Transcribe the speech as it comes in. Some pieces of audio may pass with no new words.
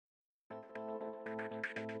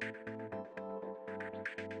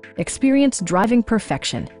Experience driving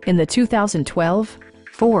perfection in the 2012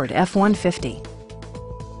 Ford F-150.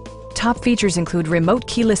 Top features include remote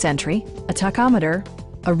keyless entry, a tachometer,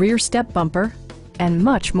 a rear step bumper, and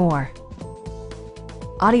much more.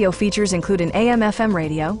 Audio features include an AM/FM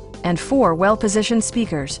radio and 4 well-positioned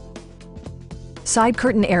speakers. Side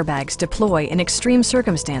curtain airbags deploy in extreme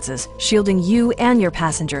circumstances, shielding you and your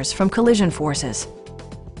passengers from collision forces.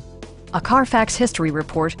 A Carfax history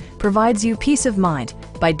report provides you peace of mind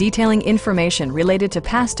by detailing information related to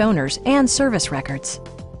past owners and service records.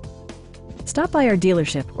 Stop by our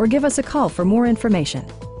dealership or give us a call for more information.